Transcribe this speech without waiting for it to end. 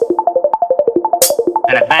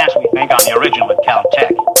an advance, we think, on the original at Caltech.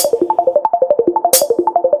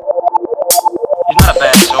 He's not a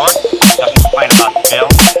bad sort. Doesn't complain about the bill.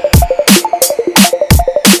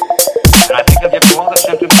 And I think he'll give you all the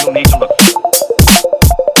symptoms you'll need to look for.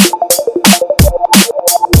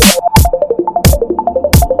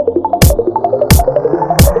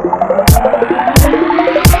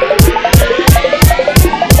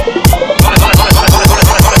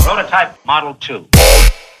 Prototype Model 2.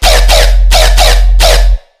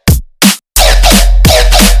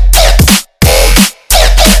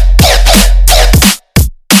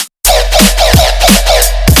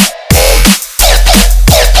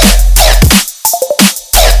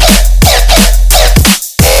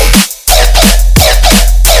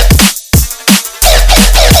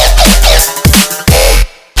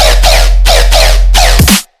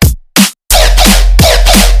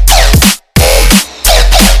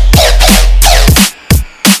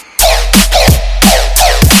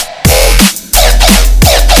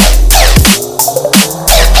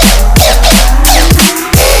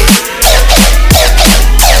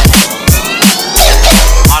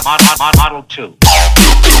 Model 2.